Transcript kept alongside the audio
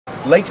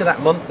Later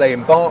that month, they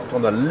embarked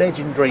on the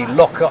legendary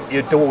Lock Up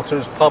Your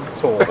Daughter's pub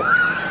tour,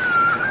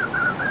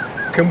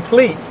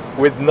 complete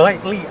with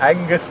nightly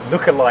Angus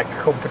lookalike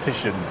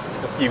competitions.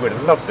 You would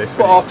have loved this.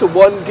 But after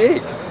one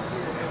gig?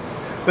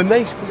 The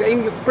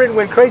nation, Britain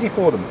went crazy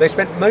for them. They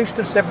spent most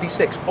of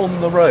 '76 on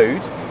the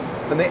road,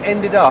 and they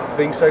ended up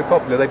being so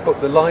popular they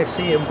booked the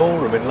Lyceum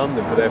Ballroom in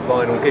London for their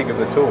final gig of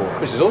the tour.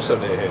 Which is also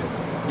near here.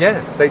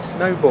 Yeah, they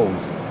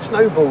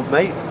snowballed,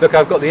 mate. Look,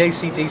 I've got the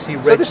AC/DC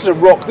Red. So this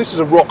is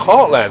a rock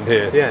heartland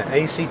here. Yeah,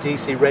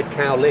 AC/DC Red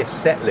Cow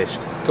set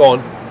list. Go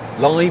on.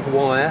 Live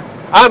Wire.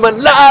 I'm a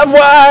live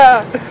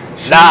wire.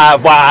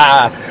 Live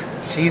wire.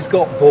 She's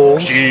got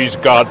balls. She's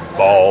got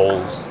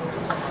balls.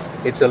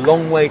 It's a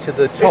long way to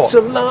the top. It's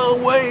a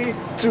long way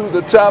to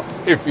the top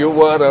if you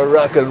wanna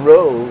rock and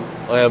roll.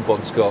 I am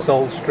Bon Scott.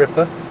 Soul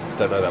Stripper.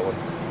 Don't know that one.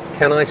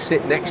 Can I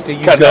sit next to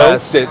you, Can girl? I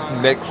sit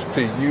next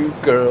to you,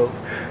 girl?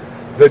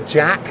 The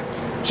Jack.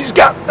 She's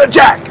got the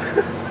jack.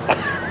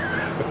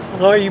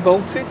 High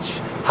voltage.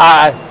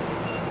 High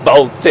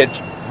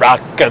voltage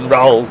rock and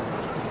roll.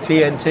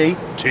 TNT.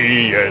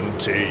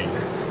 TNT.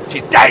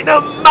 She's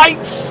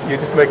dynamite. You're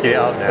just making it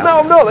up now. No,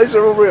 I'm not. These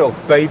are all real.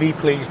 Baby,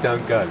 please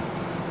don't go.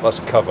 That's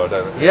a cover,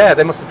 don't it? Yeah,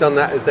 they must have done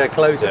that as their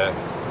closer. Yeah.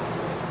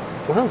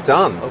 Well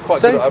done. I'm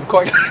quite good. I'm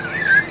quite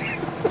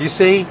good. You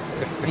see,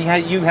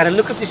 you had a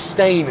look of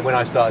disdain when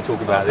I started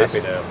talking about this.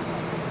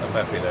 I'm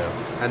happy now.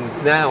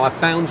 And now I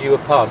found you a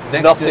pub.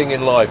 Nothing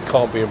in life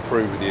can't be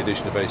improved with the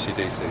addition of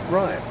AC/DC.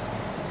 Right.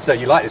 So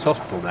you like this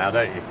hospital now,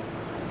 don't you?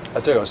 I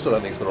do. I still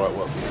don't think it's the right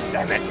one.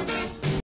 Damn it.